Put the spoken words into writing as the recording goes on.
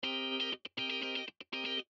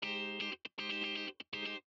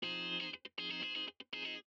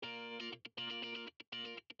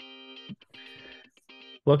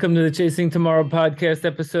Welcome to the Chasing Tomorrow podcast,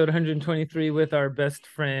 episode 123, with our best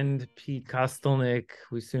friend, Pete Kostelnik.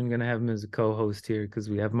 We're soon going to have him as a co-host here because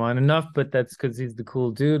we have him on enough, but that's because he's the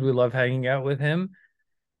cool dude. We love hanging out with him.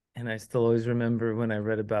 And I still always remember when I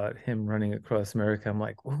read about him running across America, I'm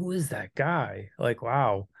like, who is that guy? Like,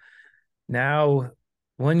 wow. Now,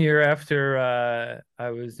 1 year after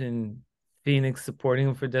I was in Phoenix supporting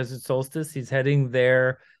him for Desert Solstice, he's heading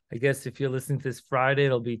there. I guess if you're listening to this Friday,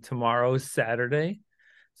 it'll be tomorrow, Saturday.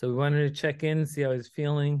 So we wanted to check in, see how he's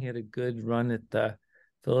feeling. He had a good run at the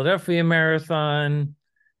Philadelphia Marathon,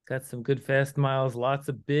 got some good fast miles, lots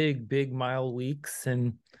of big mile weeks.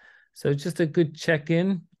 And so just a good check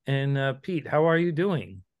in. And Pete, how are you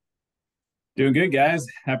doing? Doing good, guys.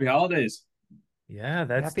 Happy holidays. Yeah,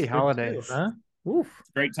 that's Happy true too, holidays. huh? Oof, It's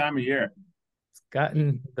a great time of year. it's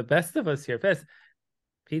gotten the best of us here fast.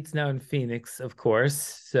 Pete's now in Phoenix, of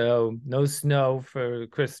course, so no snow for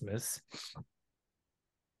Christmas.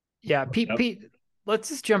 Yeah, Pete, Yep. Pete, let's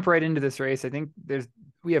just jump right into this race. I think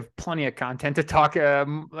we have plenty of content to talk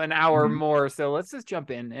an hour Mhm. more. So let's just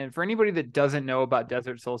jump in. And for anybody that doesn't know about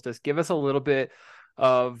Desert Solstice, give us a little bit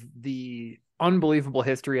of the unbelievable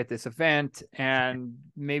history at this event and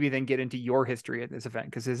maybe then get into your history at this event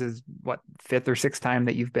because this is what fifth or sixth time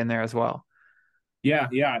that you've been there as well. Yeah.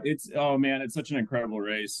 It's oh man, it's such an incredible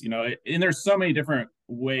race. And there's so many different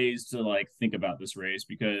ways to like think about this race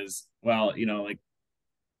because, well, like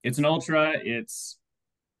it's an ultra. It's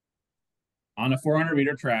on a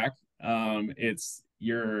 400-meter track. It's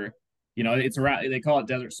it's around. They call it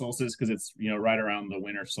Desert Solstice because it's right around the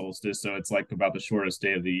winter solstice, so it's like about the shortest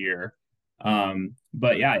day of the year.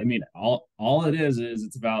 But yeah, I mean, all it is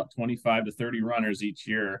it's about 25 to 30 runners each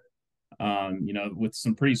year. With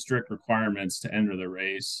some pretty strict requirements to enter the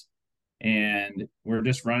race, and we're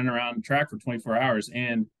just running around the track for 24 hours,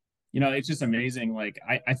 and it's just amazing. Like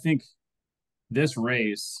I think this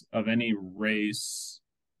race of any race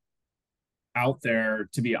out there,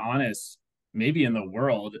 to be honest, maybe in the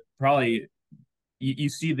world, probably you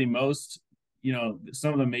see the most,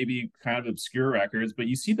 some of them may be kind of obscure records, but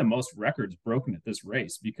you see the most records broken at this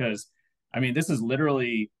race because, I mean, this is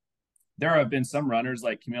literally, there have been some runners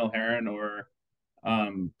like Camille Herron or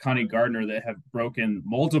Connie Gardner that have broken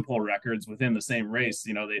multiple records within the same race.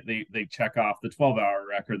 They check off the 12-hour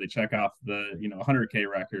record, they check off the 100K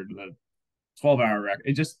record, the 12-hour record.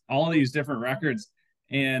 It just all of these different records,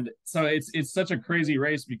 and so it's such a crazy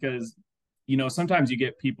race because sometimes you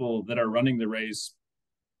get people that are running the race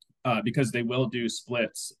because they will do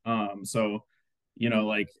splits. So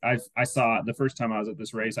like I saw the first time I was at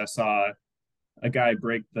this race, I saw a guy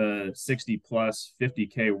break the 60 plus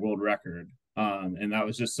 50K world record. And that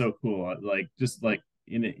was just so cool. Like just like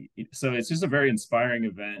in it, so it's just a very inspiring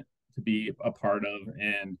event to be a part of.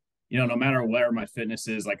 And no matter where my fitness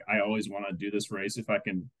is, like I always want to do this race if I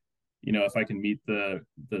can, if I can meet the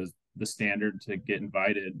standard to get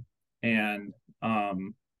invited. And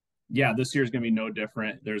yeah, this year is going to be no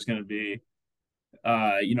different. There's going to be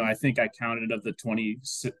I think I counted of the 20,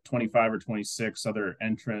 25 or 26 other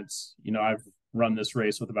entrants. I've run this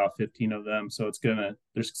race with about 15 of them. So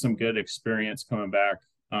there's some good experience coming back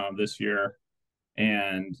this year.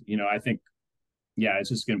 And, I think, yeah, it's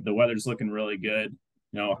just the weather's looking really good,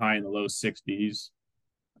 high in the low 60s.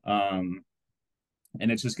 And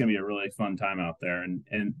it's just going to be a really fun time out there.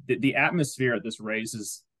 And the atmosphere at this race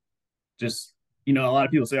is just a lot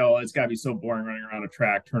of people say, oh, it's got to be so boring running around a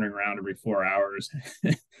track, turning around every 4 hours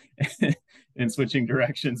and switching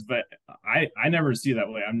directions. But I never see that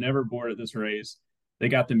way. I'm never bored at this race. They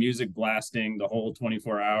got the music blasting the whole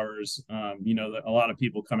 24 hours. A lot of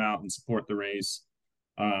people come out and support the race.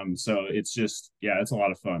 So it's just, yeah, it's a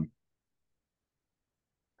lot of fun.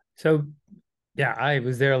 So yeah, I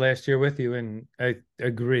was there last year with you, and I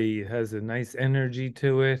agree. It has a nice energy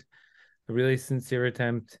to it, a really sincere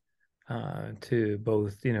attempt to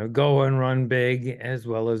both, go and run big as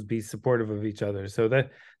well as be supportive of each other. So that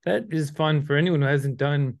is fun for anyone who hasn't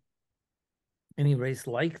done any race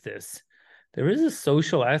like this. There is a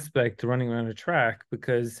social aspect to running around a track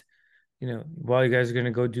because, while you guys are going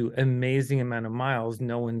to go do amazing amount of miles,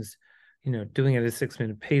 no one's, doing it at a 6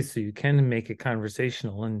 minute pace. So you can make it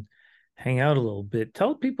conversational and hang out a little bit.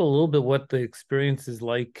 Tell people a little bit what the experience is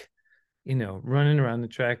like, running around the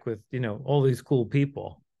track with, all these cool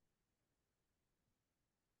people.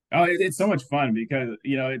 Oh, it's so much fun because,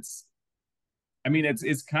 I mean,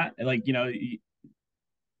 it's kind of like,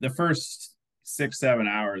 the first 6 7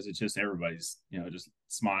 hours, it's just everybody's just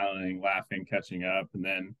smiling, laughing, catching up, and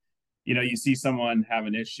then you see someone have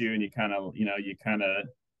an issue, and you kind of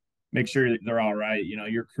make sure they're all right.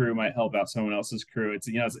 Your crew might help out someone else's crew. It's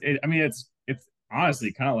I mean, it's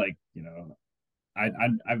honestly kind of like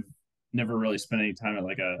I've never really spent any time at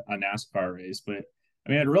like a NASCAR race, but I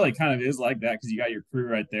mean, it really kind of is like that because you got your crew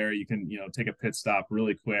right there. You can, take a pit stop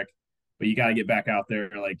really quick, but you got to get back out there.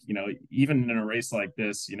 Like, even in a race like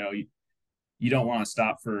this, you don't want to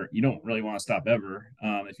stop you don't really want to stop ever,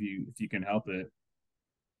 if you can help it.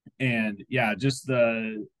 And yeah, just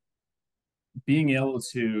the being able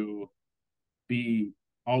to be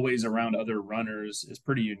always around other runners is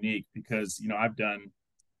pretty unique because, I've done,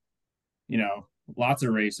 lots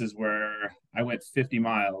of races where I went 50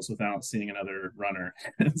 miles without seeing another runner.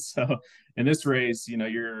 And so in this race,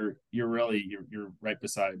 you're really you're right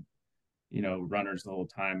beside, runners the whole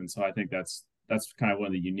time. And so I think that's kind of one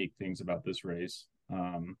of the unique things about this race.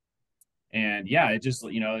 And yeah, it just,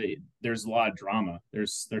 there's a lot of drama.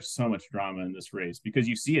 There's so much drama in this race because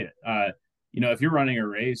you see it. If you're running a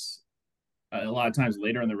race, a lot of times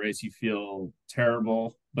later in the race, you feel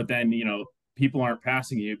terrible, but then, people aren't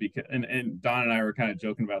passing you because, and Don and I were kind of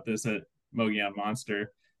joking about this at Mogollon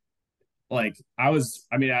Monster. Like at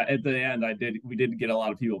the end, we did get a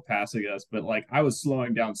lot of people passing us, but like I was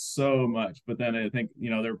slowing down so much, but then I think,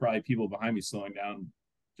 there were probably people behind me slowing down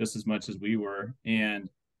just as much as we were.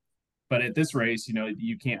 But at this race,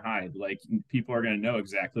 you can't hide. Like people are going to know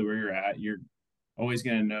exactly where you're at. You're always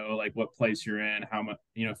going to know like what place you're in, how much,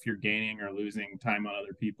 if you're gaining or losing time on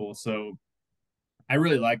other people. So I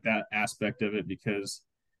really like that aspect of it because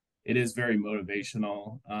it is very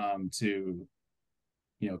motivational, to,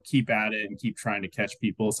 keep at it and keep trying to catch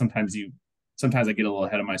people. Sometimes I get a little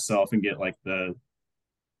ahead of myself and get like the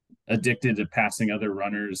addicted to passing other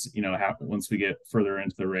runners, once we get further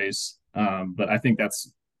into the race. But I think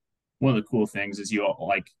that's one of the cool things is you all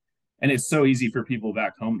like, and it's so easy for people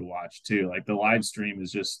back home to watch too. Like the live stream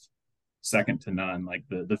is just second to none. Like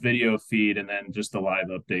the video feed and then just the live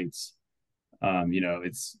updates.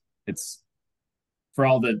 It's for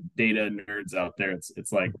all the data nerds out there.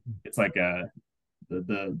 It's like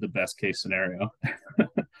the best case scenario.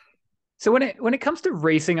 So when it comes to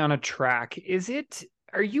racing on a track,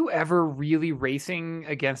 are you ever really racing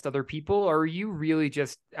against other people, or are you really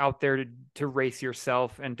just out there to race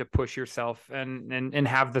yourself and to push yourself and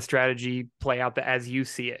have the strategy play out as you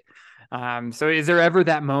see it? So is there ever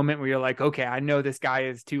that moment where you're like, okay, I know this guy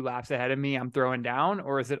is 2 laps ahead of me, I'm throwing down,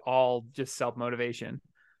 or is it all just self-motivation?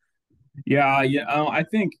 Yeah. I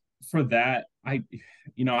think for that, I've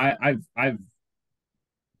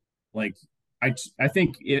like, I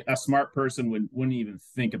think a smart person wouldn't even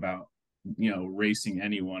think about, racing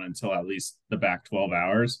anyone until at least the back 12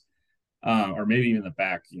 hours, or maybe even the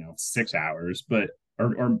back, 6 hours, but,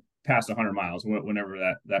 or past 100 miles,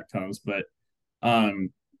 whenever that comes. But,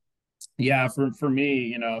 yeah, for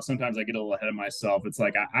me, sometimes I get a little ahead of myself. It's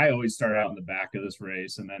like I always start out in the back of this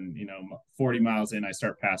race, and then 40 miles in, I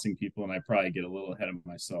start passing people, and I probably get a little ahead of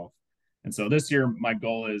myself. And so this year, my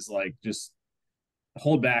goal is like just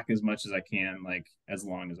hold back as much as I can, like as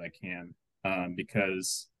long as I can,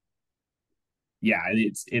 because yeah,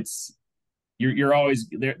 it's you're always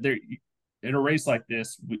there in a race like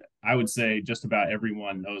this. I would say just about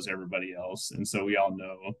everyone knows everybody else, and so we all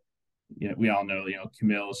know,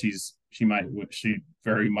 Camille, she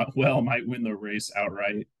very well might win the race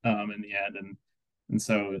outright, in the end. And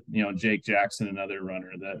so, Jake Jackson, another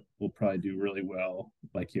runner that will probably do really well,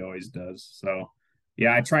 like he always does. So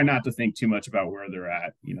yeah, I try not to think too much about where they're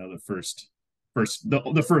at, the first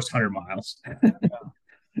 100 miles.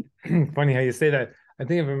 Funny how you say that. I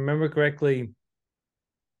think if I remember correctly,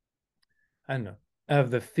 I don't know, of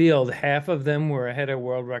the field, half of them were ahead of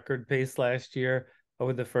world record pace last year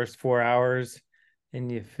over the first 4 hours. And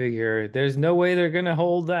you figure there's no way they're going to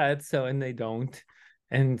hold that. So, and they don't.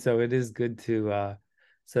 And so it is good to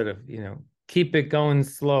sort of, keep it going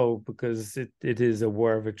slow because it is a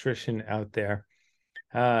war of attrition out there.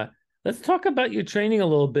 Let's talk about your training a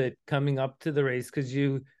little bit coming up to the race, because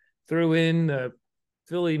you threw in the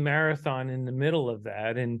Philly Marathon in the middle of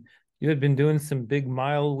that, and you had been doing some big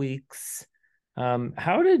mile weeks.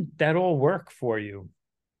 How did that all work for you?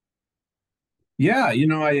 Yeah,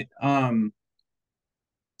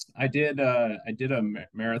 I did a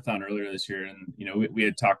marathon earlier this year, and we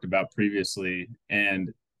had talked about previously,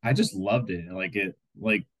 and I just loved it.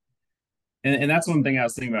 And that's one thing I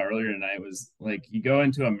was thinking about earlier tonight was like you go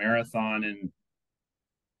into a marathon, and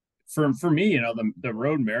for me, the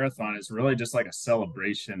road marathon is really just like a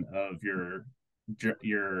celebration of your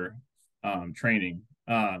training.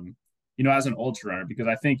 As an ultra runner, because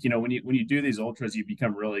I think when you do these ultras, you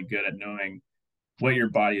become really good at knowing what your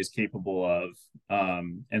body is capable of.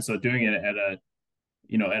 And so doing it at a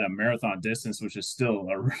marathon distance, which is still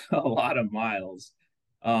a lot of miles,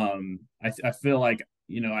 I feel like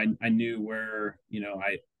I knew where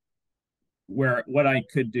where what I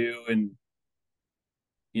could do, and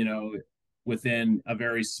within a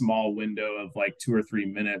very small window of like 2 or 3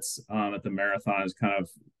 minutes at the marathon is kind of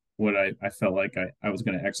what I felt like I was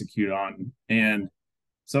going to execute on. And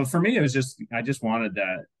so for me, it was just, I just wanted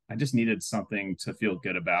that. I just needed something to feel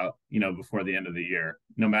good about, before the end of the year,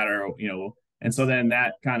 no matter, and so then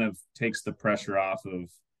that kind of takes the pressure off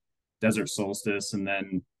of Desert Solstice. And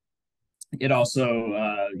then it also,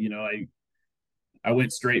 I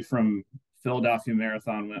went straight from Philadelphia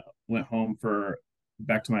Marathon, went home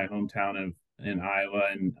back to my hometown in Iowa,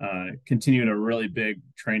 and continued a really big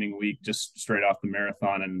training week just straight off the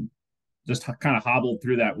marathon, and just kind of hobbled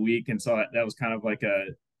through that week. And so that was kind of like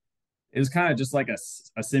it was kind of just like a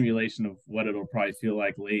simulation of what it'll probably feel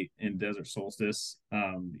like late in Desert Solstice,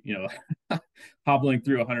 hobbling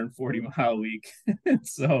through a 140-mile week.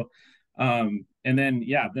 So, and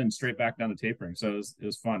then straight back down to tapering. So it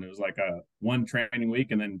was fun. It was like a one training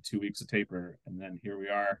week and then 2 weeks of taper. And then here we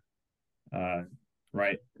are,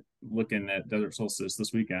 right, looking at Desert Solstice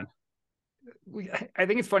this weekend. I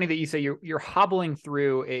think it's funny that you say you're hobbling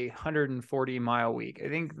through a 140-mile week. I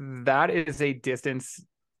think that is a distance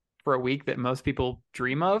for a week that most people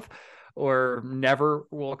dream of or never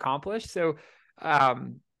will accomplish. So I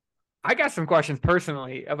got some questions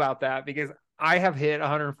personally about that, because I have hit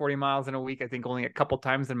 140 miles in a week, I think only a couple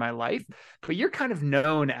times in my life, but you're kind of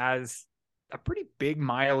known as a pretty big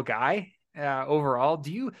mile guy overall.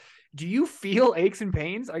 Do you feel aches and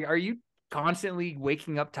pains? Are you constantly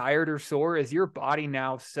waking up tired or sore? Is your body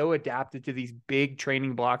now so adapted to these big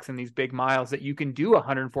training blocks and these big miles that you can do a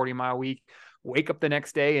 140-mile week, wake up the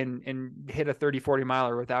next day and hit a 30-40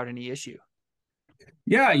 miler without any issue?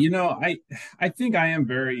 Yeah, I think I am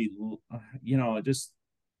very,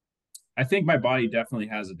 I think my body definitely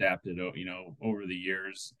has adapted, over the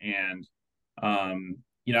years. And, I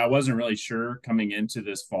wasn't really sure coming into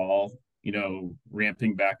this fall,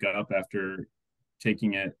 ramping back up after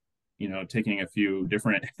taking a few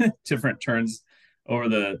different, different turns over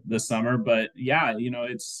the summer. But yeah,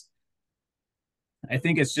 I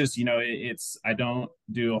think it's just, I don't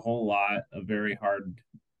do a whole lot of very hard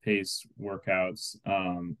pace workouts.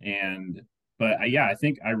 I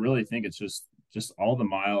really think it's just all the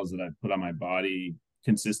miles that I put on my body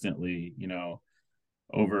consistently,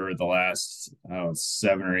 over the last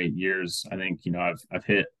 7 or 8 years. I think, I've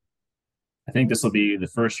hit, I think this will be the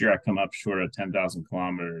first year I come up short of 10,000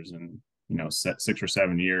 kilometers in, 6 or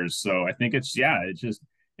 7 years. So I think it's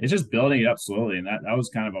just building it up slowly. And that was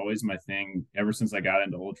kind of always my thing ever since I got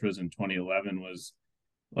into ultras in 2011 was,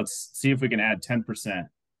 let's see if we can add 10%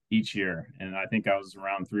 each year. And I think I was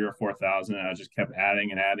around 3,000 or 4,000, and I just kept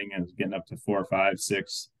adding and adding, and getting up to 4,000, 5,000,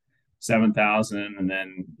 6,000, 7,000. And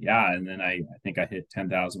then I think I hit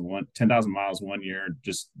 10,000 miles one year,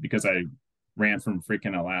 just because I ran from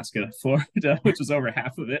freaking Alaska to Florida, which was over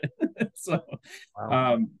half of it. So,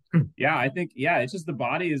 wow. I think, it's just the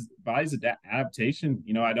body's adaptation.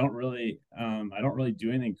 I don't really do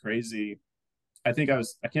anything crazy. I can't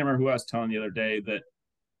remember who I was telling the other day that,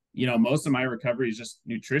 most of my recovery is just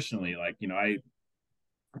nutritionally. Like, I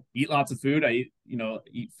eat lots of food. I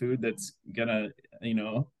eat food that's gonna,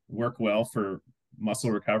 work well for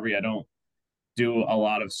muscle recovery. I don't do a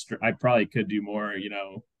lot of, I probably could do more,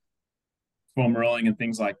 foam rolling and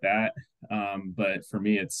things like that. But for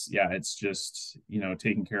me, it's just,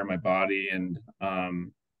 taking care of my body and,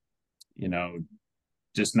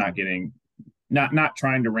 just not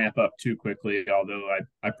trying to ramp up too quickly. Although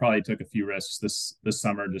I probably took a few risks this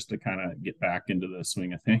summer just to kind of get back into the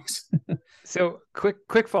swing of things. So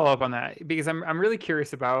quick follow up on that, because I'm really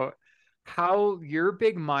curious about how your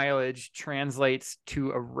big mileage translates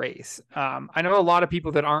to a race. I know a lot of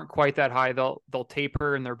people that aren't quite that high, they'll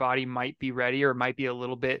taper and their body might be ready or might be a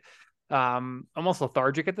little bit almost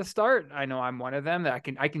lethargic at the start. I know I'm one of them that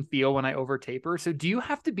I can feel when I over taper. So do you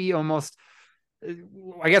have to be almost,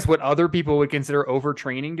 I guess, what other people would consider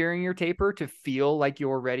overtraining during your taper to feel like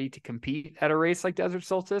you're ready to compete at a race like Desert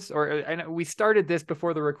Solstice? Or I know we started this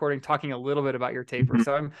before the recording talking a little bit about your taper. Mm-hmm.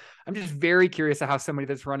 So I'm just very curious to how somebody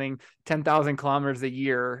that's running 10,000 kilometers a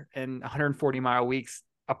year and 140-mile weeks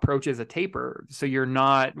approaches a taper. So you're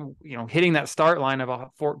not, hitting that start line of a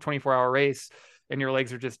 24-hour race and your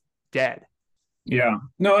legs are just dead. Yeah,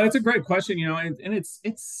 no, it's a great question, and it's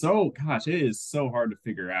so, gosh, it is so hard to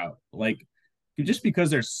figure out. Like, just because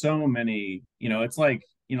there's so many, it's like,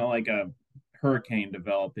 like a hurricane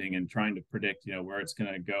developing and trying to predict, where it's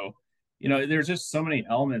going to go. There's just so many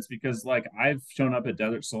elements, because like I've shown up at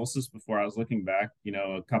Desert Solstice before. I was looking back,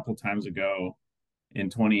 a couple times ago in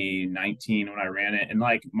 2019 when I ran it, and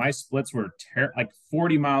like my splits were like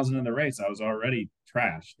 40 miles into the race, I was already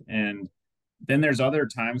trashed. And, then there's other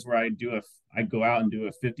times where I go out and do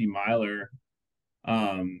a 50 miler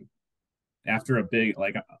after a big,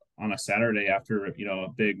 like on a Saturday after, a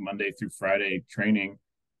big Monday through Friday training,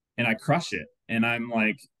 and I crush it. And I'm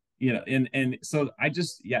like, and so I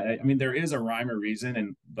just, yeah, I mean, there is a rhyme or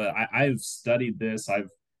reason. But I've studied this. I've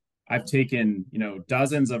taken,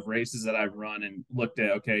 dozens of races that I've run and looked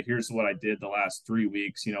at, okay, here's what I did the last 3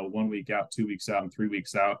 weeks, 1 week out, 2 weeks out, and 3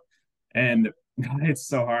 weeks out. And it's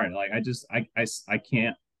so hard. Like I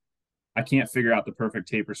can't figure out the perfect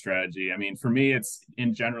taper strategy. I mean, for me, it's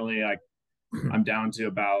in generally like I'm down to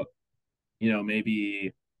about,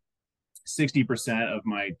 maybe 60% of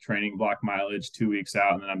my training block mileage 2 weeks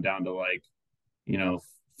out. And then I'm down to like,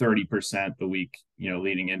 30% the week,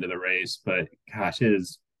 leading into the race. But gosh,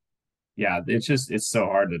 it's so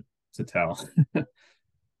hard to tell.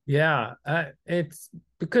 Yeah, it's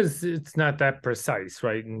because it's not that precise,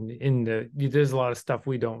 right? And there's a lot of stuff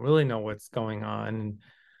we don't really know what's going on.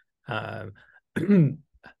 Uh,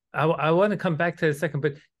 I want to come back to it a second,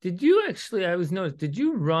 but did you actually? I was noticed. Did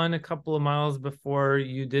you run a couple of miles before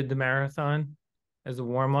you did the marathon as a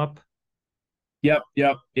warm up? Yep,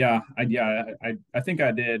 yeah. I think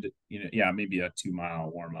I did. Maybe a 2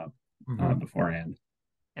 mile warm up beforehand.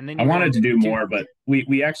 And then I wanted to do more, but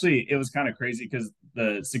we actually, it was kind of crazy because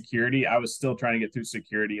the security, I was still trying to get through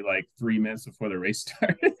security like 3 minutes before the race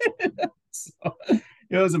started. So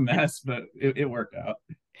it was a mess, but it worked out.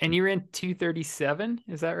 And you ran 2:37,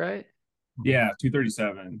 is that right? Yeah,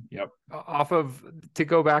 2:37. Yep. To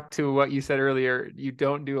go back to what you said earlier, you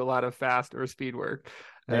don't do a lot of fast or speed work.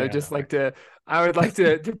 Yeah. I would like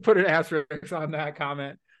to put an asterisk on that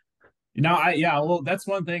comment. Well, that's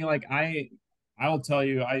one thing. Like I will tell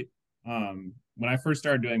you, when I first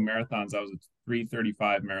started doing marathons, I was a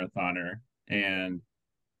 3:35 marathoner. And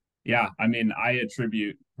yeah, I mean, I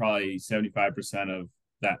attribute probably 75% of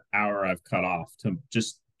that hour I've cut off to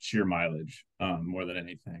just sheer mileage, more than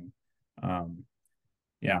anything.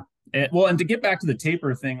 Yeah. And to get back to the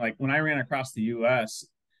taper thing, like when I ran across the US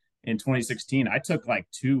in 2016, I took like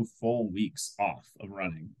 2 full weeks off of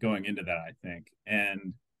running going into that, I think.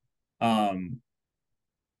 And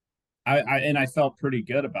I felt pretty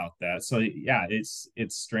good about that. So yeah, it's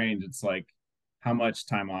strange. It's like how much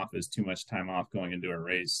time off is too much time off going into a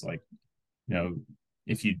race? Like,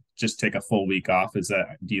 if you just take a full week off,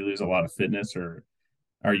 do you lose a lot of fitness, or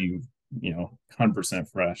are you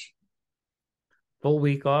 100% fresh? Full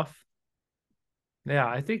week off. Yeah,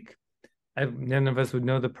 I think none of us would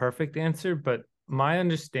know the perfect answer, but my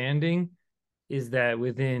understanding is that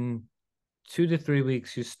within 2 to 3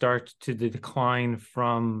 weeks, you start to decline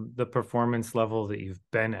from the performance level that you've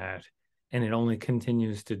been at, and it only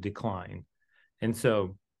continues to decline. And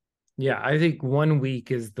so, yeah, I think 1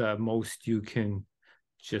 week is the most you can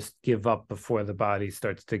just give up before the body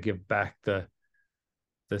starts to give back the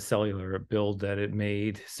cellular build that it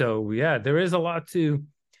made. So yeah, there is a lot to,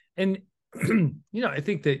 and I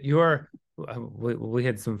think that we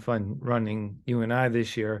had some fun running, you and I,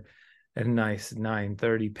 this year at a nice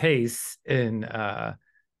 9:30 pace. And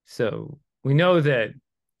so we know that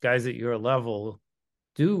guys at your level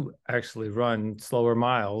do actually run slower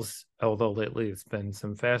miles, although lately it's been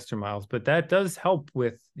some faster miles. But that does help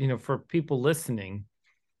with, for people listening,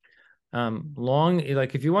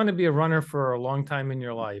 like if you want to be a runner for a long time in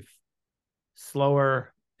your life,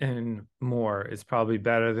 slower and more is probably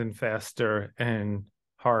better than faster and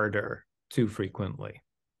harder too frequently.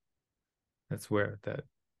 That's where the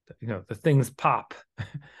things pop,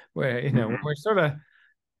 where when we're sort of,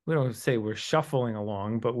 we don't say we're shuffling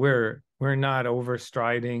along, but we're not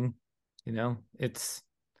overstriding. It's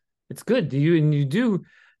good. You do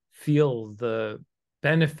feel the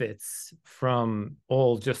benefits from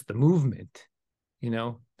all just the movement.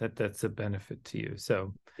 That's a benefit to you.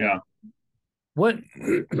 So yeah.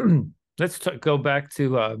 Let's go back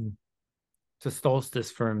to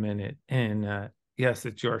Solstice for a minute. And yes,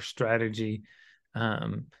 it's your strategy.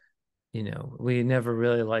 We never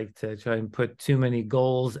really like to try and put too many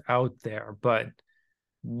goals out there, but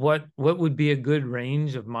what would be a good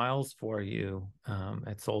range of miles for you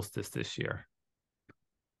at Solstice this year?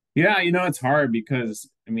 Yeah, it's hard because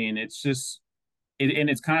I mean it's just and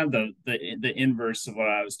it's kind of the inverse of what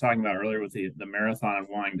I was talking about earlier with the marathon and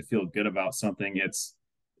wanting to feel good about something. It's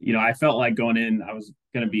I felt like going in,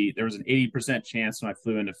 there was an 80% chance when I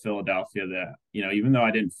flew into Philadelphia that, even though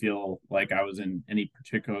I didn't feel like I was in any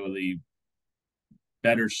particularly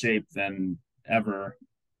better shape than ever,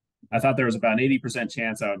 I thought there was about an 80%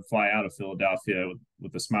 chance I would fly out of Philadelphia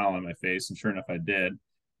with a smile on my face. And sure enough, I did.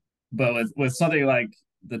 But with something like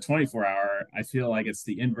the 24 hour, I feel like it's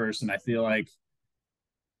the inverse. And I feel like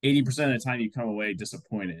 80% of the time you come away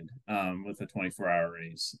disappointed with a 24-hour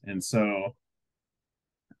race. And so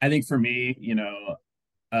I think for me,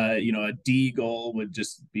 a D goal would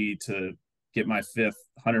just be to get my fifth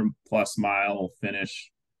 100+ mile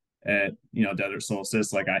finish at Desert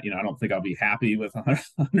Solstice. Like I don't think I'll be happy with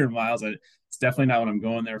 100 miles. It's definitely not what I'm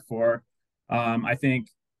going there for. I think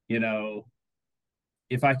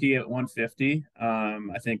if I could get 150,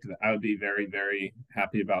 I think that I would be very, very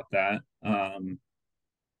happy about that.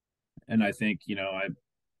 And I think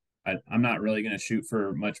I'm not really going to shoot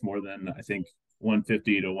for much more than I think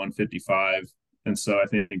 150 to 155. And so I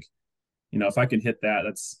think if I can hit that,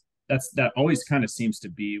 that always kind of seems to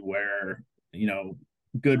be where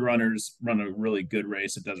good runners run a really good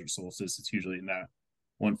race at Desert Solstice. It's usually in that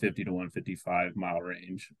 150 to 155 mile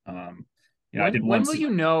range. I did when will you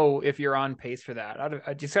know if you're on pace for that?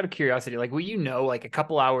 I just out of curiosity, like, will you know like a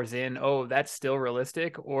couple hours in, oh, that's still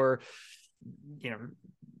realistic? Or,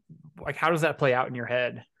 like, how does that play out in your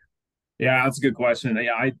head? Yeah, that's a good question.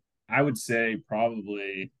 Yeah, I would say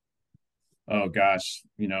probably, oh gosh,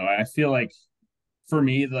 I feel like for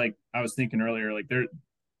me, like I was thinking earlier, like the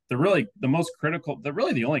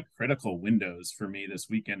only critical windows for me this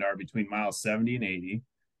weekend are between miles 70 and 80.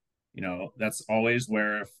 That's always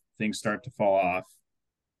where if things start to fall off,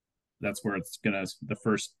 that's where it's the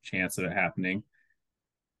first chance of it happening.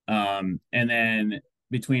 And then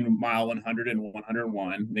between mile 100 and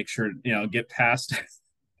 101, make sure, get past,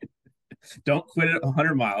 don't quit at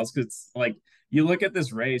 100 miles. Cause it's like, you look at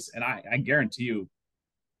this race and I guarantee you,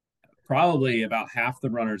 probably about half the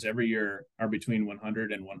runners every year are between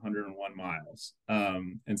 100 and 101 miles.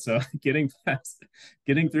 And so getting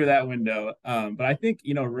through that window. But I think,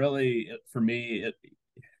 really for me,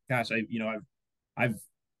 I've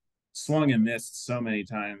swung and missed so many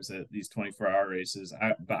times at these 24-hour races.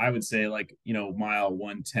 But I would say like, mile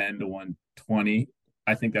 110 to 120,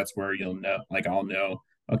 I think that's where you'll know, like I'll know,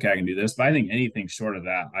 okay, I can do this. But I think anything short of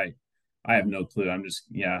that, I have no clue. I'm just,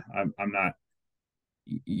 I'm not,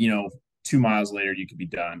 2 miles later you could be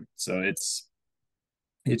done. So it's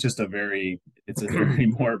just a very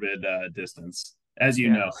morbid distance, as you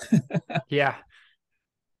know. Yeah.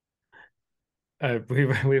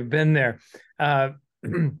 We've been there.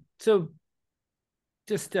 So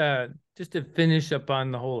just to finish up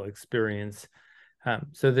on the whole experience.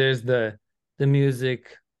 So there's the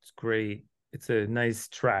music. It's great. It's a nice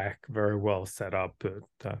track, very well set up.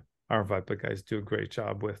 Our Vipa guys do a great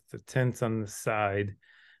job with the tents on the side.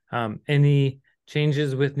 Any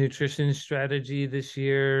changes with nutrition strategy this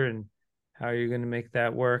year, and how are you going to make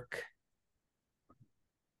that work?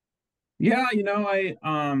 Yeah,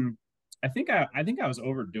 I think I was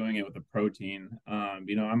overdoing it with the protein. I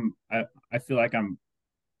feel like I'm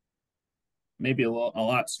maybe a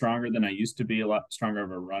lot stronger than I used to be, a lot stronger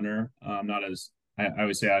of a runner. Not as I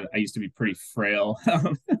would say I used to be pretty frail.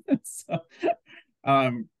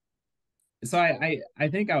 So I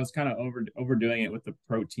think I was kind of overdoing it with the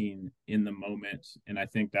protein in the moment, and I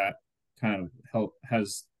think that kind of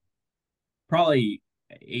has probably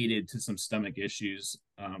aided to some stomach issues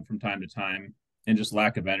from time to time and just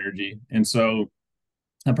lack of energy. And so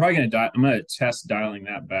I'm probably gonna test dialing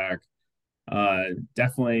that back.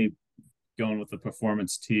 Definitely going with the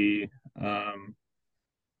performance tea,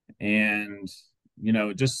 and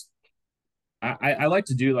just I like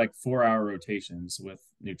to do like 4-hour rotations with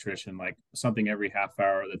nutrition, like something every half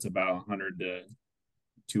hour that's about 100 to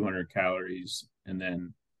 200 calories, and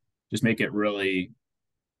then just make it really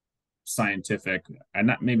scientific,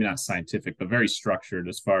 and maybe not scientific, but very structured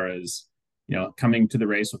as far as, coming to the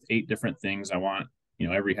race with 8 different things I want,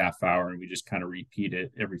 every half hour, and we just kind of repeat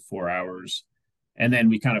it every 4 hours. And then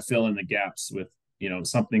we kind of fill in the gaps with,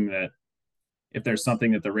 something that, if there's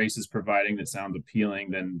something that the race is providing that sounds appealing,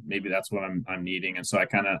 then maybe that's what I'm needing. And so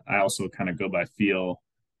I also kind of go by feel,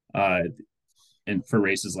 and for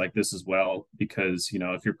races like this as well, because,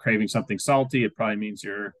 if you're craving something salty, it probably means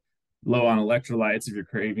you're low on electrolytes. If you're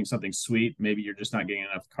craving something sweet, maybe you're just not getting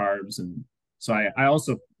enough carbs. And so I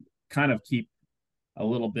also kind of keep a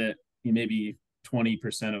little bit, maybe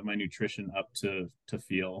 20% of my nutrition up to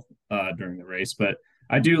feel during the race. But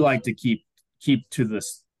I do like to keep to the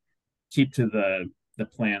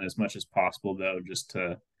plan as much as possible, though, just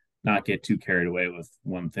to not get too carried away with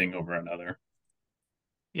one thing over another.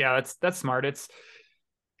 Yeah, that's smart.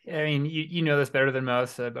 I mean, you know this better than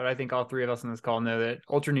most, but I think all three of us on this call know that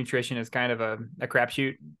ultra nutrition is kind of a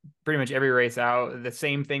crapshoot. Pretty much every race out, the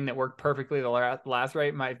same thing that worked perfectly the last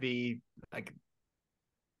race might be like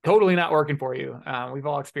totally not working for you. We've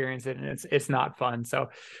all experienced it, and it's not fun. So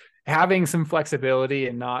having some flexibility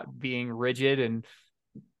and not being rigid and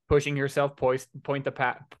pushing yourself, point the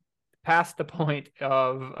past the point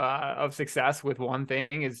of success with one thing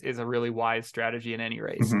is a really wise strategy in any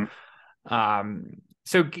race.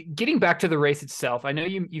 So getting back to the race itself, I know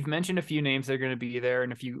you've mentioned a few names that are going to be there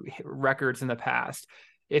and a few records in the past.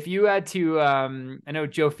 If you had to, I know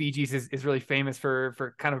Joe Figes is really famous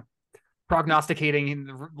for kind of prognosticating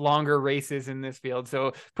longer races in this field.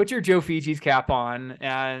 So put your Joe Figes cap on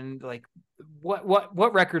and like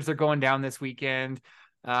what records are going down this weekend.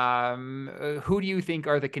 Who do you think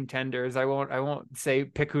are the contenders? I won't say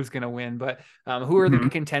pick who's going to win, but who are the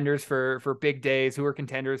contenders for big days? Who are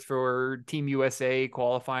contenders for Team USA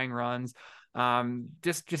qualifying runs?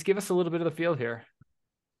 Just give us a little bit of the field here.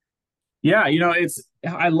 Yeah,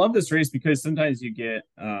 I love this race because sometimes you get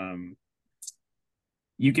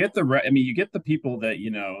you get the people that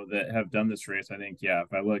that have done this race. I think, yeah,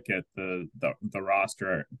 if I look at the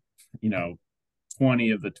roster,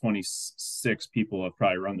 20 of the 26 people have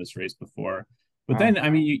probably run this race before. But then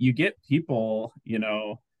I mean you get people,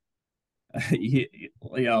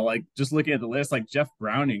 like just looking at the list, like Jeff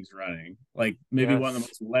Browning's running, like maybe one of the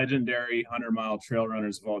most legendary 100-mile trail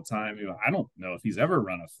runners of all time. I don't know if he's ever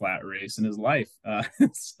run a flat race in his life.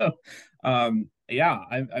 So yeah,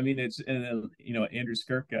 I mean, it's, and Andrew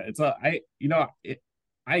Skirka, it's I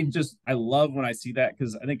love when I see that,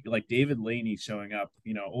 because I think like David Laney showing up,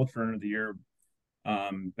 Ultra Runner of the Year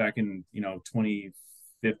back in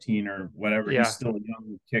 2015 or whatever. He's still a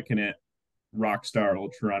young, kicking it rock star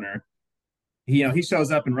ultra runner. He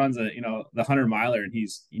shows up and runs the 100-miler, and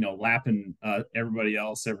he's lapping everybody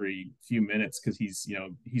else every few minutes, because he's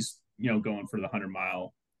going for the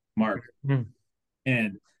 100-mile mark.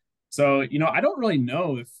 And so I don't really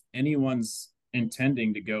know if anyone's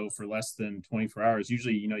intending to go for less than 24 hours.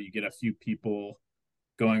 Usually you get a few people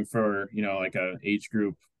going for like a age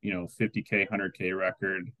group 50K 100K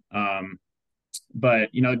record. But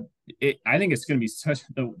I think it's going to be such,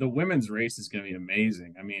 the women's race is going to be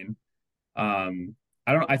amazing. I mean,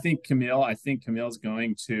 I think Camille's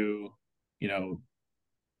going to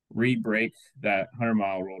re-break that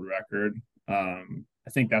 100-mile world record. I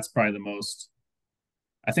think that's probably the most,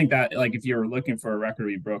 I think that, like, if you're looking for a record to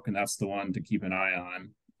be broken, that's the one to keep an eye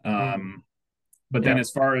on. But then as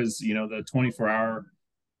far as the 24-hour,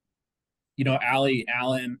 Allie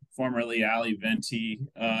Allen, formerly Allie Venti,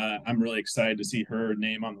 I'm really excited to see her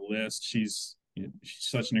name on the list. She's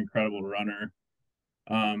such an incredible runner.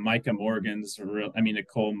 Micah Morgan's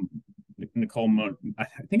Nicole, I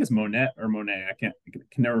think it's Monet or Monet. I can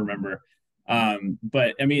never remember.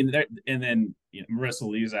 But I mean, and then Marissa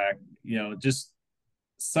Lezak, just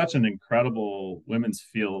such an incredible women's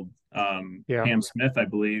field. Pam Smith, I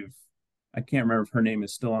believe. I can't remember if her name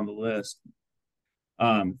is still on the list.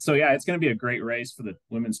 So yeah, it's going to be a great race for the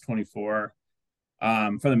women's 24.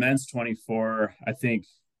 For the men's 24, I think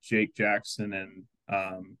Jake Jackson and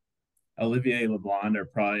Olivier LeBlanc are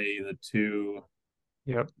probably the two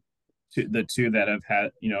that have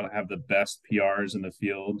had have the best PRs in the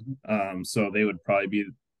field. So they would probably be,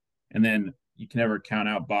 and then you can never count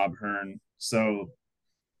out Bob Hearn. So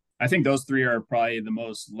I think those three are probably the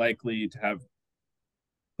most likely to have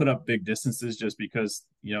put up big distances, just because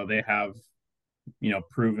they have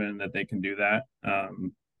proven that they can do that.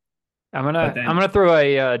 I'm gonna throw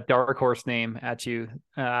a dark horse name at you.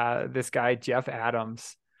 This guy Jeff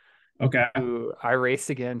Adams, who I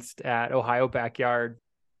raced against at Ohio Backyard,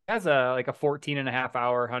 has a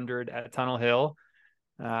 14.5-hour 100 at Tunnel Hill.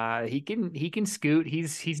 He can scoot.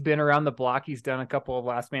 He's been around the block. He's done a couple of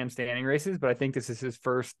last man standing races, but I think this is his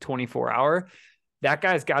first 24-hour. That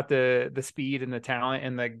guy's got the speed and the talent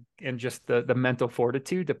and just the mental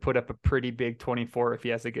fortitude to put up a pretty big 24 if he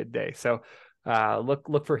has a good day. So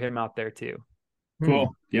look for him out there too.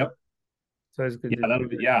 Cool. Yep. So it's good.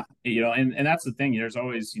 And that's the thing. There's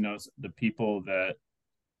always the people that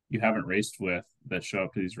you haven't raced with that show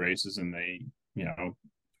up to these races, and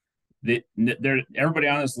they're everybody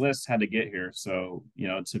on this list had to get here. So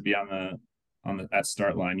to be on that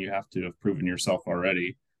start line, you have to have proven yourself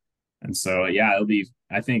already. And so, yeah, it'll be,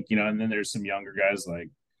 I think, and then there's some younger guys like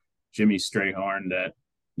Jimmy Strayhorn that,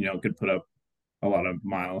 could put up a lot of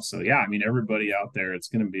miles. So, yeah, I mean, everybody out there, it's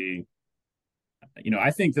going to be, I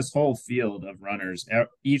think this whole field of runners,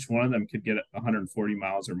 each one of them could get 140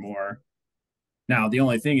 miles or more. Now, the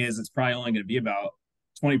only thing is, it's probably only going to be about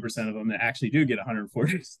 20% of them that actually do get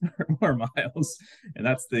 140 or more miles. And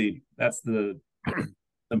that's the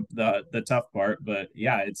tough part. But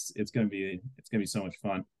yeah, it's going to be so much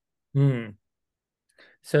fun.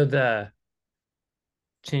 So the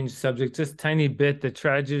change subject just tiny bit, the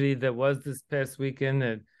tragedy that was this past weekend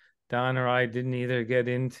that Don or I didn't either get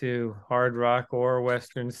into Hard Rock or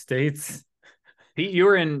Western States. Pete, you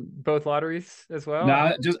were in both lotteries as well? No,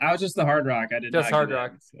 I was just the Hard Rock. I did Just not Hard get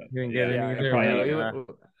Rock. in. So, You didn't yeah, get in Yeah, I either. probably yeah. had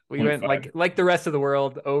We went 0.5. like the rest of the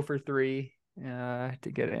world, 0 for 3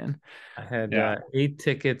 to get in. I had Yeah. 8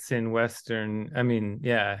 tickets in Western. I mean,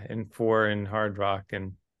 yeah, and 4 in Hard Rock,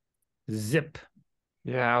 and zip.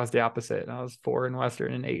 Yeah, I was the opposite. I was 4 in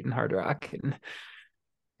Western and 8 in Hard Rock. And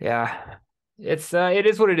yeah, it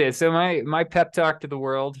is what it is. So my pep talk to the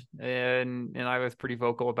world, and I was pretty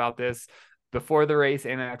vocal about this before the race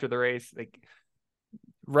and after the race. Like,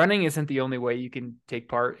 running isn't the only way you can take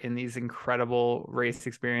part in these incredible race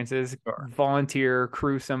experiences. Sure. Volunteer,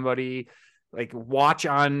 crew somebody, like watch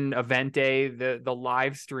on event day the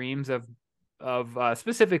live streams of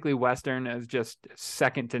specifically Western as just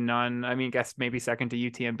second to none. I mean, I guess maybe second to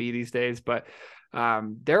UTMB these days, but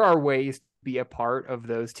there are ways to be a part of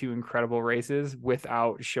those two incredible races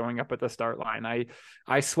without showing up at the start line.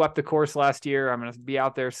 I swept the course last year. I'm going to be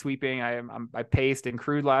out there sweeping. I paced and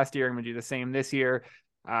crewed last year. I'm going to do the same this year.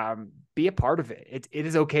 Be a part of it. It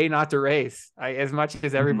is okay not to race. As much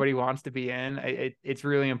as everybody wants to be in, it's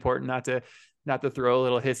really important not to throw a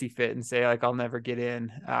little hissy fit and say like I'll never get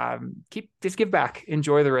in. Just give back,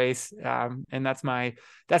 enjoy the race, and that's my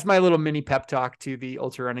little mini pep talk to the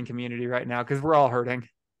ultra running community right now, because we're all hurting.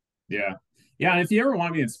 Yeah. Yeah. And if you ever want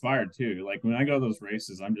to be inspired too, like when I go to those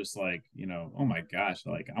races, I'm just like, oh my gosh,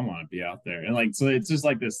 like I want to be out there. And like, so it's just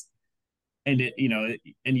like this, and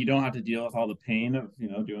and you don't have to deal with all the pain of,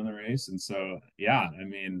 doing the race. And so, yeah, I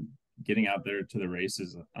mean, getting out there to the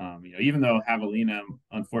races, even though Javelina,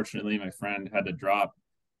 unfortunately, my friend had to drop,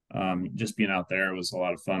 just being out there was a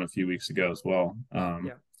lot of fun a few weeks ago as well.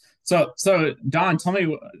 Yeah. So Don, tell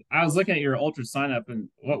me, I was looking at your ultra sign up, and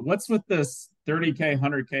what's with this 30K,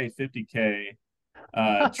 100K, 50K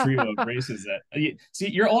trio of races that see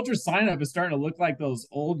your ultra sign up is starting to look like those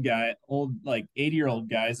old like 80-year-old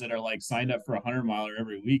guys that are like signed up for 100-miler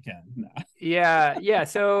every weekend now. Yeah.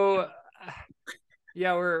 So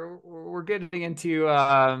yeah, we're getting into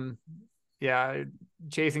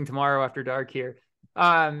chasing tomorrow after dark here.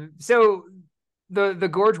 So the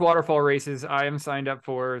Gorge Waterfall races, I am signed up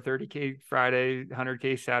for 30K Friday,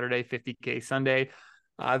 100K Saturday, 50K Sunday.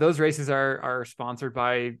 Those races are sponsored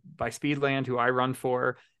by Speedland, who I run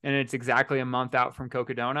for, and it's exactly a month out from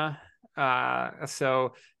Cocodona.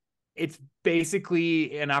 So it's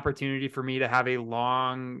basically an opportunity for me to have a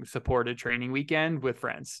long supported training weekend with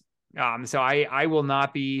friends. So I will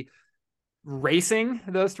not be racing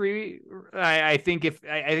those three. I think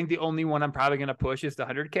the only one I'm probably going to push is the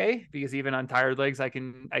 100K, because even on tired legs, I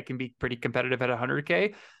can be pretty competitive at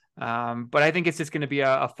 100K. But I think it's just going to be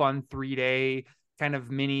a fun 3-day kind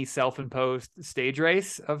of mini self-imposed stage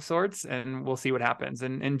race of sorts, and we'll see what happens.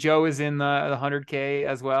 And Joe is in the 100K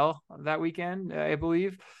as well that weekend, I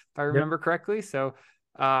believe, if I remember correctly. So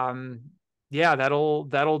yeah,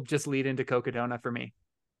 that'll just lead into Cocodona for me.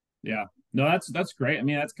 Yeah, no, that's great. I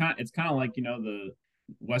mean, it's kind of like, the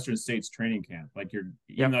Western States training camp. Like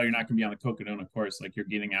even though you're not going to be on the Cocodona course, like you're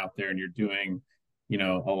getting out there and you're doing,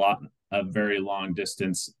 a very long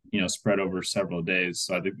distance, spread over several days.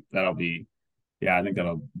 So I think that'll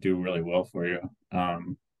do really well for you.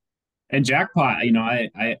 And jackpot,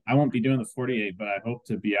 I won't be doing the 48, but I hope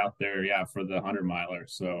to be out there, for the 100-miler.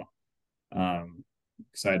 So,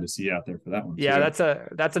 excited to see you out there for that one. Yeah, too.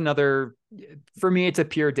 that's another, for me, it's a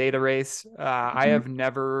pure data race. I have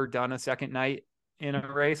never done a second night in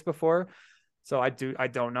a race before. So I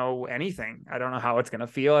don't know anything. I don't know how it's going to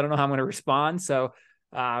feel. I don't know how I'm going to respond. So,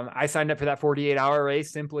 I signed up for that 48-hour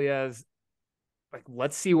race simply as like,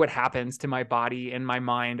 let's see what happens to my body and my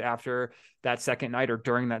mind after that second night or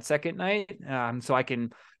during that second night. So I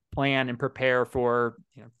can plan and prepare for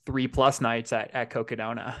 3+ nights at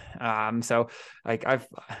Cocodona. So like I've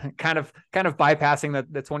kind of bypassing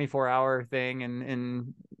the 24-hour thing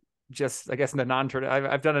and just, I guess,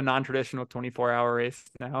 I've done a non-traditional 24-hour race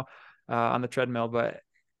now on the treadmill, but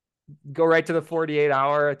go right to the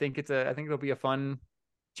 48-hour. I think it'll be a fun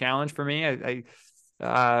challenge for me.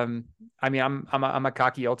 I mean, I'm a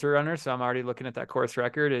cocky ultra runner, so I'm already looking at that course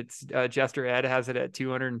record. It's Jester Ed has it at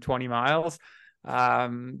 220 miles.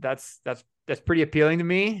 That's pretty appealing to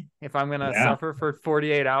me. If I'm going to suffer for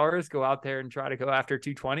 48 hours, go out there and try to go after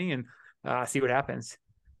 220 and see what happens.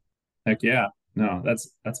 Heck yeah. No, that's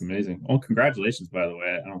amazing. Well, congratulations, by the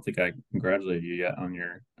way. I don't think I congratulated you yet on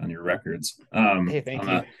your records. Hey, thank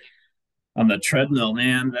you. On the treadmill,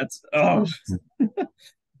 man. That's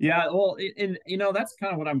yeah, well, and that's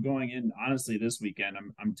kind of what I'm going in. Honestly, this weekend,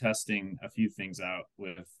 I'm testing a few things out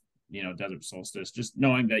with Desert Solstice, just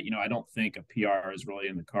knowing that I don't think a PR is really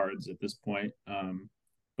in the cards at this point.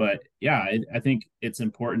 But yeah, I think it's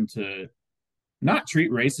important to not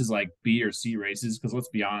treat races like B or C races, because let's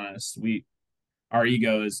be honest, our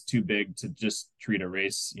ego is too big to just treat a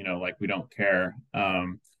race, like we don't care.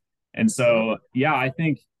 And so, yeah, I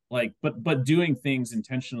think like, but doing things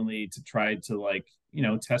intentionally to try to like,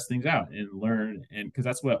 test things out and learn, and because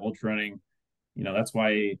that's what ultra running, that's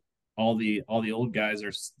why all the old guys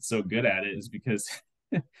are so good at it, is because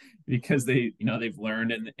because they've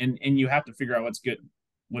learned, and you have to figure out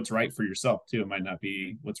what's right for yourself too. It might not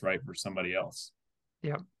be what's right for somebody else.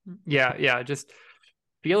 Yeah. Just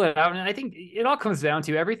feel it out. And I think it all comes down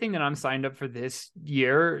to everything that I'm signed up for this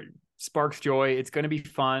year sparks joy. It's going to be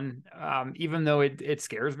fun. Even though it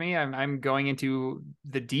scares me, I'm going into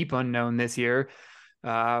the deep unknown this year.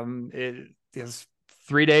 It is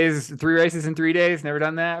 3 days, 3 races in 3 days. Never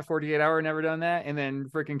done that. 48-hour, never done that. And then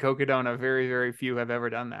freaking Cocodona, very, very few have ever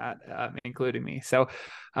done that, including me. So,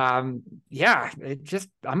 yeah,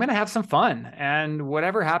 I'm going to have some fun, and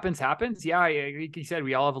whatever happens. Yeah. Like you said,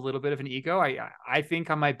 we all have a little bit of an ego. I think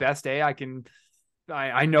on my best day,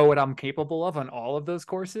 I know what I'm capable of on all of those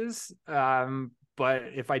courses. But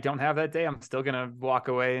if I don't have that day, I'm still going to walk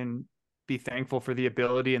away and be thankful for the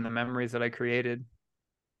ability and the memories that I created.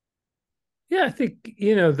 Yeah, I think,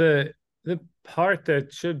 the part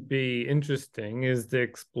that should be interesting is the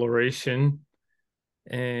exploration.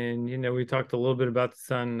 And, we talked a little bit about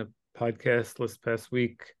this on the podcast this past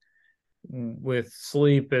week, with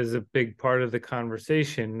sleep as a big part of the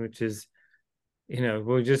conversation, which is,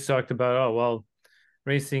 we just talked about, oh, well,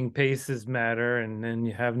 racing paces matter, and then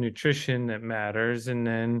you have nutrition that matters. And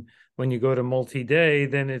then when you go to multi-day,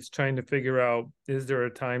 then it's trying to figure out, is there a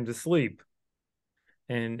time to sleep?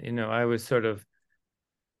 And, I was sort of,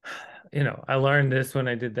 I learned this when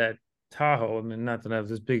I did that Tahoe. I mean, not that I have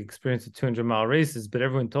this big experience of 200-mile races, but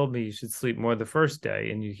everyone told me you should sleep more the first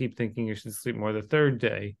day, and you keep thinking you should sleep more the third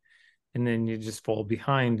day. And then you just fall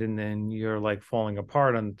behind, and then you're like falling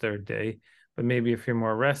apart on the third day. But maybe if you're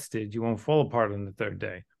more rested, you won't fall apart on the third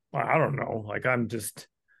day. Well, I don't know. Like, I'm just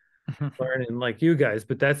learning like you guys,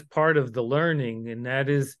 but that's part of the learning. And that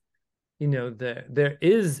is,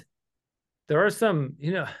 there are some,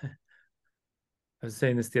 I was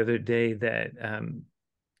saying this the other day, that,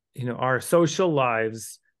 our social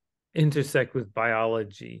lives intersect with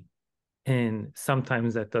biology, and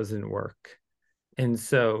sometimes that doesn't work. And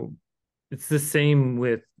so it's the same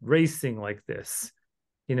with racing like this.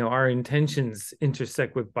 Our intentions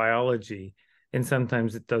intersect with biology, and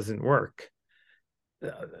sometimes it doesn't work.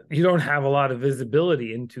 You don't have a lot of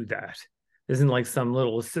visibility into that. It isn't like some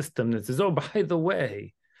little system that says, oh, by the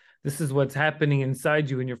way, this is what's happening inside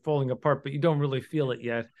you and you're falling apart, but you don't really feel it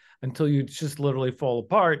yet until you just literally fall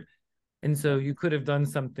apart. And so you could have done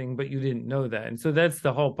something, but you didn't know that. And so that's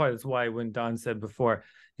the whole part. That's why when Don said before,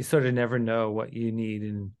 you sort of never know what you need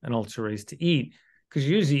in an ultra race to eat, because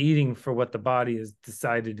you're usually eating for what the body has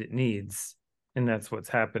decided it needs. And that's what's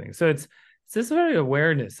happening. So it's this very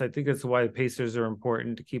awareness. I think that's why the pacers are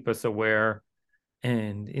important, to keep us aware.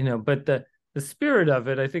 And, but the spirit of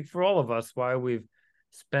it, I think for all of us, why we've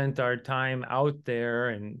spent our time out there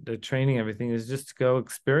and the training, everything, is just to go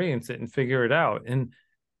experience it and figure it out. And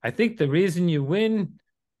I think the reason you win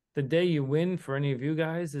the day you win for any of you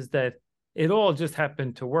guys is that it all just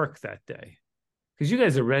happened to work that day, because you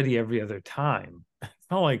guys are ready every other time.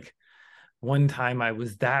 It's not like one time I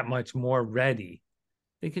was that much more ready.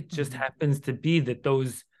 I think it just happens to be that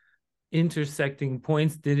those intersecting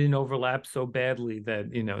points didn't overlap so badly that,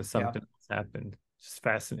 something else happened. It's just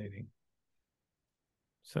fascinating.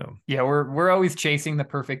 So yeah, we're always chasing the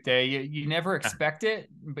perfect day. You never expect it,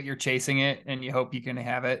 but you're chasing it, and you hope you can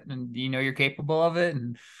have it, and you're capable of it,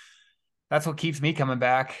 and that's what keeps me coming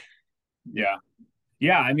back.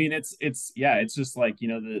 Yeah, I mean, it's just like,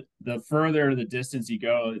 the further the distance you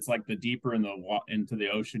go, it's like the deeper into the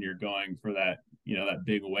ocean you're going for that, that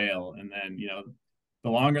big whale. And then, the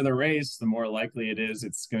longer the race, the more likely it is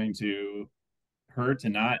it's going to her to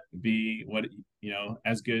not be what,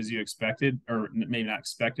 as good as you expected, or maybe not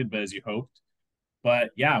expected, but as you hoped. But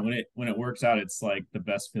yeah, when it works out, it's like the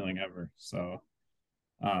best feeling ever. So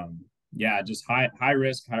yeah, just high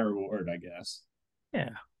risk, high reward, I guess. Yeah,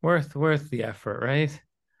 worth the effort, right?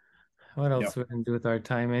 What else Yep. we can do with our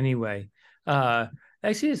time anyway?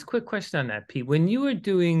 Actually, just a quick question on that, Pete. When you were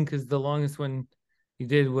doing, because the longest one you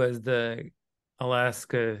did was the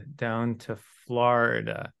Alaska down to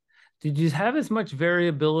Florida, did you have as much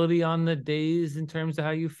variability on the days in terms of how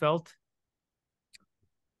you felt?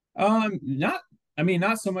 Not, I mean,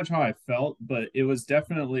 not so much how I felt, but it was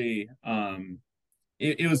definitely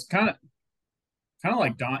it was kind of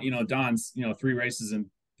like Don's 3 races in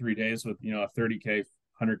 3 days with a 30K,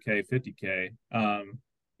 100K, 50K.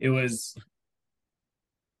 It was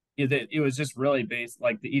it was just really based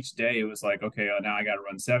like each day it was like, okay, now I got to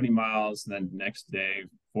run 70 miles, and then the next day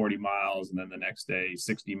 40 miles, and then the next day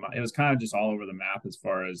 60 miles. It was kind of just all over the map as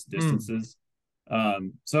far as distances.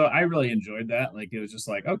 So I really enjoyed that. Like, it was just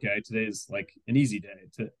like, okay, today's like an easy day.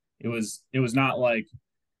 It was not like,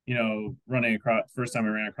 running across, first time I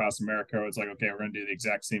ran across America, it's like, okay, we're gonna do the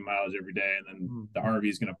exact same mileage every day, and then the RV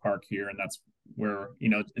is gonna park here, and that's where,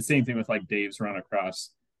 the same thing with like Dave's run across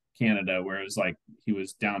Canada, where it was like he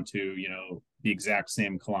was down to, the exact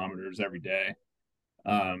same kilometers every day.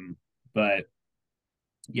 But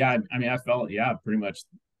yeah, I mean, I felt, yeah, pretty much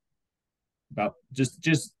about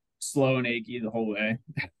just slow and achy the whole way.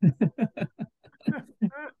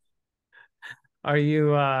 Are you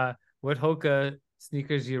what Hoka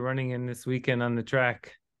sneakers you running in this weekend on the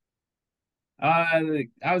track? I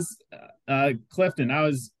was Clifton. I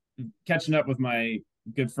was catching up with my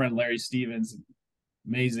good friend Larry Stevens,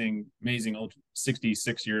 amazing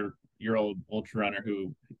 66 year old ultra runner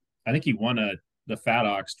who I think he won the Fat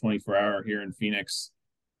Ox 24-hour here in Phoenix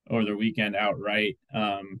over the weekend outright.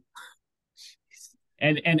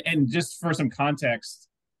 And just for some context,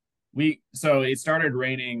 so it started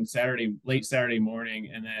raining late Saturday morning,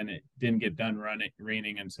 and then it didn't get done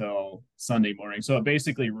raining until Sunday morning. So it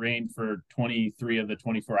basically rained for 23 of the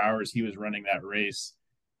 24 hours he was running that race.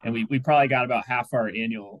 And we probably got about half our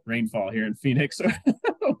annual rainfall here in Phoenix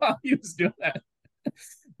while he was doing that.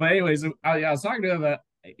 But anyways, I was talking to him about,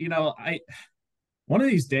 one of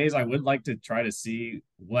these days I would like to try to see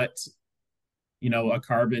what, a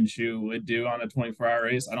carbon shoe would do on a 24-hour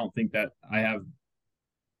race. I don't think that I'm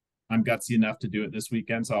gutsy enough to do it this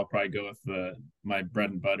weekend, so I'll probably go with my bread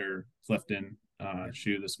and butter Clifton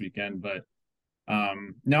shoe this weekend. But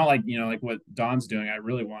now, like what Don's doing, I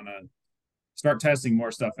really want to start testing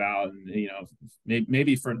more stuff out, and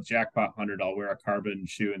maybe for Jackpot 100, I'll wear a carbon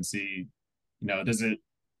shoe and see, how does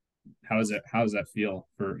that feel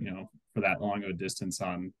for for that long of a distance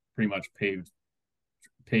on pretty much paved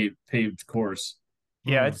course.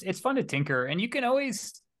 Yeah, it's fun to tinker, and you can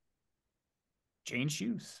always change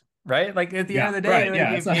shoes. Right, like at the end of the day, right,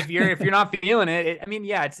 yeah, if you're not feeling it, I mean,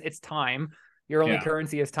 yeah, it's time. Your only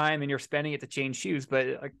currency is time, and you're spending it to change shoes.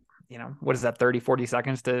 But like, what is that, 30-40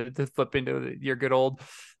 seconds to flip into your good old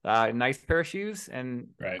nice pair of shoes? And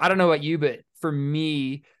I don't know about you, but for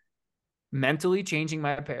me, mentally changing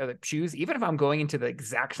my pair of shoes, even if I'm going into the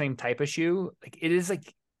exact same type of shoe, like it is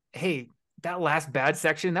like, hey, that last bad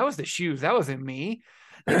section, that was the shoes, that wasn't me.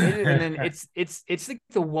 And then it's like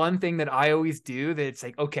the one thing that I always do that it's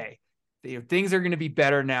like, okay, things are going to be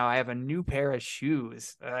better now. I have a new pair of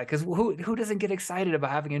shoes, because who doesn't get excited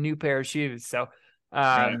about having a new pair of shoes? So,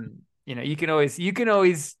 you can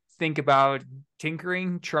always think about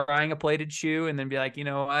tinkering, trying a plated shoe, and then be like,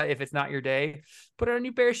 if it's not your day, put on a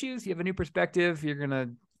new pair of shoes. You have a new perspective. You're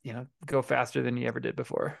gonna, go faster than you ever did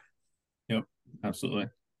before. Yep, absolutely.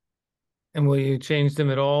 And will you change them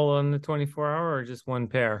at all on the 24-hour, or just one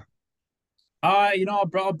pair? I'll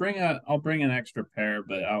bring an extra pair,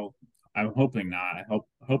 but I'm hoping not. I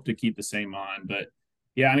hope to keep the same on. But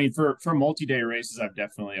yeah, I mean, for multi-day races, I've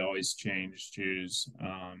definitely always changed shoes.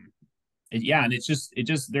 And it's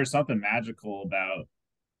just there's something magical about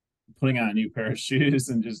putting on a new pair of shoes,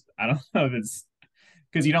 and just, I don't know if it's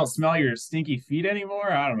because you don't smell your stinky feet anymore.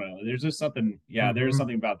 I don't know. There's just something. Yeah, there's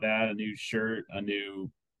something about that. A new shirt, a new,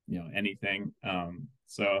 anything.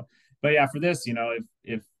 So, but yeah, for this,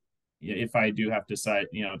 if I do have to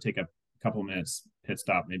take a couple minutes pit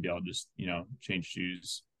stop, maybe I'll just, change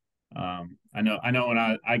shoes. I know when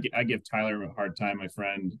I give Tyler a hard time, my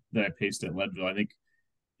friend that I paced at Leadville. I think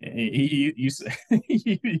you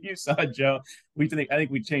saw Joe. I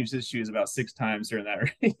think we changed his shoes about 6 times during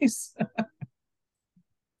that race.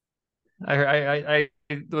 I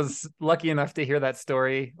was lucky enough to hear that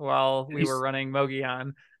story while we were running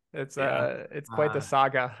Mogollon. It's quite the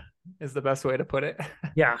saga, is the best way to put it.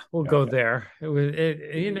 Yeah, we'll go there. It was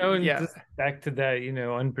and just back to that,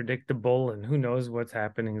 unpredictable, and who knows what's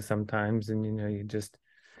happening sometimes. And you just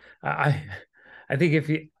I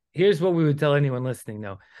think here's what we would tell anyone listening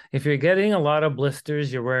though. If you're getting a lot of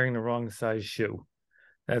blisters, you're wearing the wrong size shoe.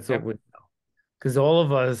 That's what we know. Because all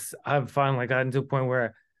of us, I've finally gotten to a point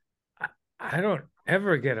where I don't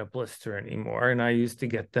ever get a blister anymore. And I used to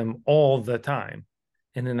get them all the time.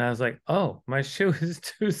 And then I was like, oh, my shoe is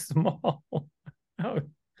too small.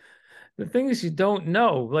 The thing is, you don't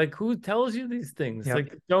know. Like, who tells you these things? Yep.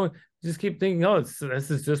 Like, don't just keep thinking, oh,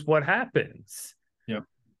 this is just what happens. Yep.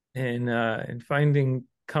 And finding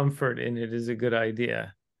comfort in it is a good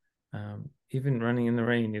idea. Even running in the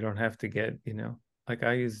rain, you don't have to get, like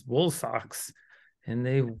I use wool socks, and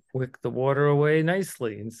they wick the water away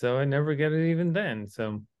nicely. And so I never get it even then.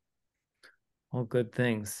 So All good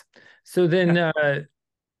things. So then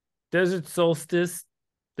desert solstice,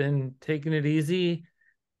 then taking it easy,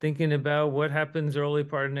 thinking about what happens early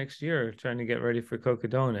part of next year, trying to get ready for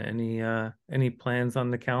Cocodona. Any plans on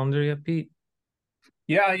the calendar yet, Pete?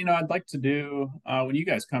 Yeah, I'd like to do when you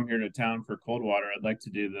guys come here to town for Coldwater, I'd like to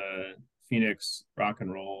do the Phoenix Rock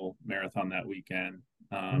and Roll Marathon that weekend.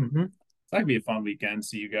 Mm-hmm. So that could be a fun weekend.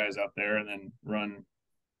 See you guys out there, and then run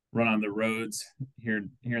on the roads here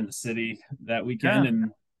in the city that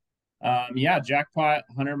weekend. Yeah. And yeah, jackpot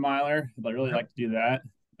 100-miler. I'd really like to do that.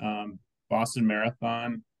 Boston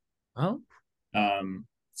Marathon. Oh,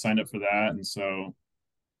 Signed up for that, and so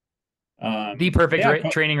the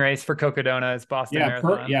perfect training race for Cocodona is Boston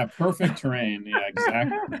Marathon. Perfect terrain. Yeah,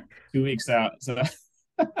 exactly. 2 weeks out. So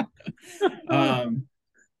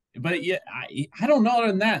but yeah, I don't know other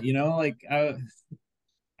than that, like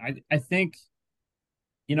I think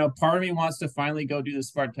part of me wants to finally go do the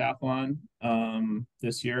Spartathlon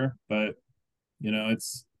this year, but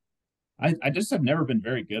it's I just have never been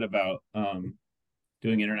very good about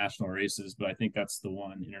doing international races, but I think that's the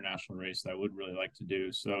one international race that I would really like to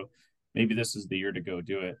do. So maybe this is the year to go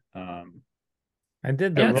do it. I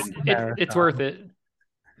did the it's worth it.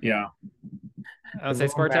 Yeah. I'll say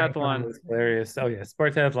Spartathlon was hilarious. Oh yeah,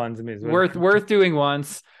 Spartathlon's amazing. Worth doing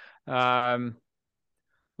once.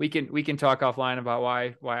 We can talk offline about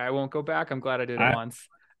why I won't go back. I'm glad I did it once.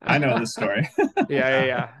 I know the story.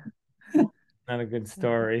 Yeah. Not a good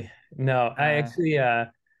story. No, I actually I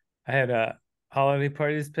had a holiday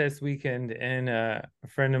party this past weekend, and a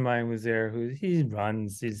friend of mine was there he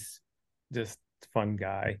runs. He's just a fun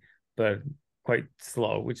guy, but quite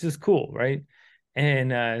slow, which is cool, right?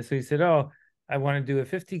 And so he said, "Oh, I want to do a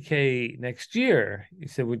 50K next year." He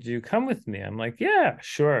said, "Would you come with me?" I'm like, "Yeah,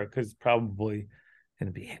 sure," because probably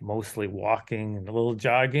going to be mostly walking and a little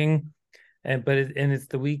jogging, and it's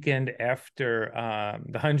the weekend after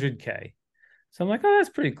the 100K. So I'm like, "Oh, that's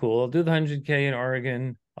pretty cool. I'll do the 100K in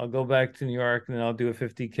Oregon. I'll go back to New York, and then I'll do a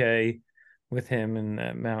 50K with him in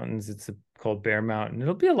the mountains. It's called Bear Mountain.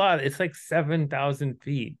 It'll be a lot. It's like 7,000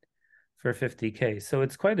 feet for 50K. So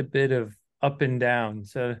it's quite a bit of up and down.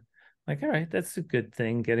 So like, all right, that's a good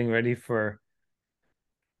thing, getting ready for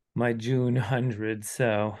my June 100.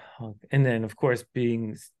 So, and then of course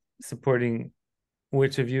supporting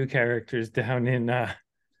Which of You characters down in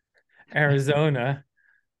Arizona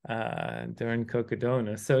during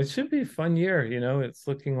Cocodona. So it should be a fun year. It's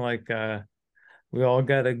looking like we all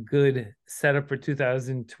got a good setup for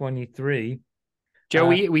 2023. Joe,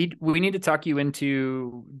 we need to talk you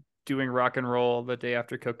into doing Rock and Roll the day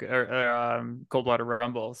after Coldwater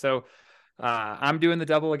Rumble. So I'm doing the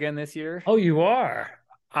double again this year. Oh, you are?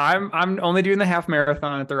 I'm only doing the half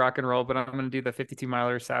marathon at the Rock and Roll, but I'm going to do the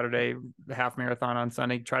 52-miler Saturday, the half marathon on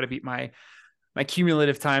Sunday, try to beat my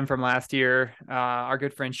cumulative time from last year. Our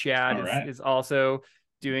good friend Shad is also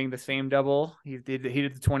doing the same double. He did the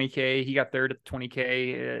 20K. He got third at the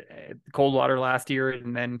 20K at Coldwater last year,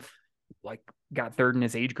 and then got third in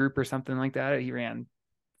his age group or something like that. He ran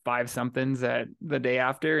 5 somethings at the day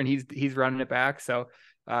after, and he's running it back. So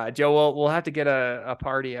Joe, we'll have to get a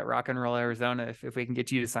party at Rock and Roll Arizona if we can get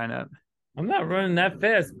you to sign up. I'm not running that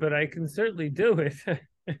fast, but I can certainly do it.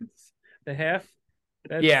 It's the half.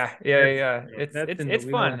 Yeah. It's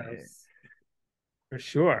fun for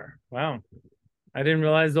sure. Wow, I didn't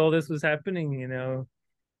realize all this was happening.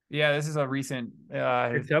 Yeah, this is a recent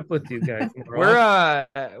catch up with you guys.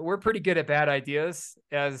 We're pretty good at bad ideas,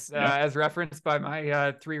 as referenced by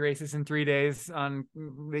my 3 races in 3 days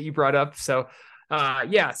that you brought up. So so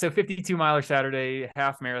 52-miler Saturday,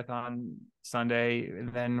 half marathon Sunday,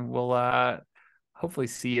 and then we'll hopefully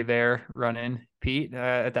see you there running, Pete,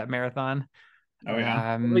 at that marathon. Oh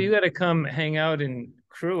yeah. Well, you got to come hang out and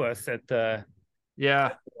crew us at the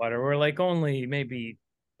water. We're like only maybe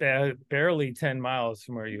barely 10 miles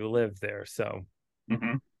from where you live there. So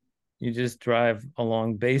you just drive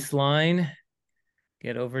along Baseline,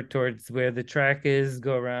 get over towards where the track is,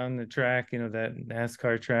 go around the track, that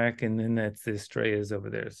NASCAR track, and then that's the Estrellas over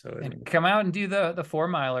there. So come out and do the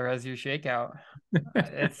 4-miler as your shakeout.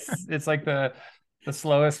 it's like the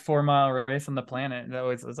slowest 4-mile race on the planet. That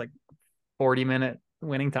was like 40-minute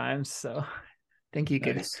winning times. So I think you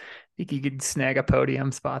could snag a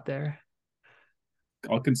podium spot there.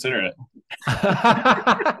 I'll consider it.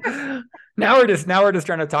 Now we're just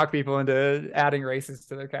trying to talk people into adding races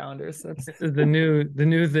to their calendars. This is the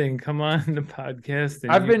new thing. Come on the podcast.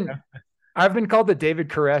 I've been called the David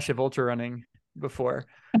Koresh of ultra running before.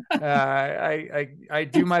 I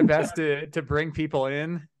do my best to bring people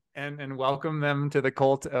in and welcome them to the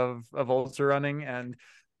cult of ultra running. And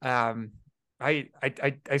I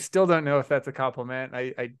still don't know if that's a compliment.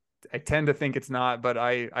 I tend to think it's not, but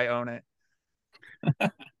I own it.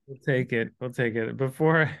 We'll take it. We'll take it.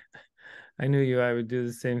 Before I knew you, I would do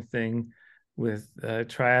the same thing with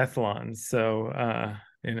triathlons. So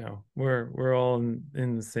we're all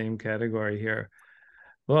in the same category here.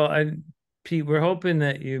 Well, Pete, we're hoping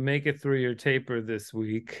that you make it through your taper this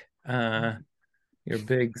week. Your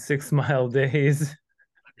big 6 mile days.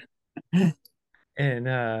 And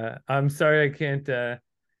I'm sorry I can't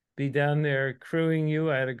be down there crewing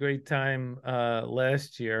you. I had a great time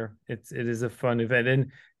last year. It is a fun event,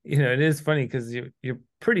 and it is funny because you're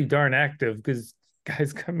pretty darn active, because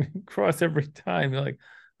guys come across every time. You're like,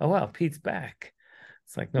 oh wow, Pete's back.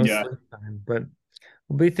 It's like no sleep time, but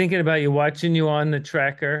we'll be thinking about you, watching you on the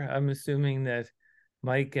tracker. I'm assuming that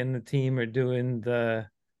Mike and the team are doing the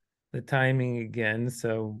timing again,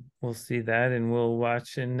 so we'll see that, and we'll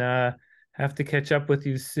watch and have to catch up with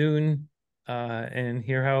you soon and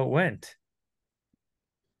hear how it went.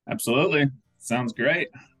 Absolutely. Sounds great.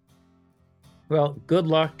 Well, good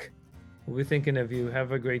luck. We'll be thinking of you.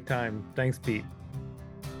 Have a great time. Thanks, Pete.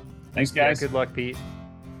 Thanks, guys. Yeah, good luck, Pete.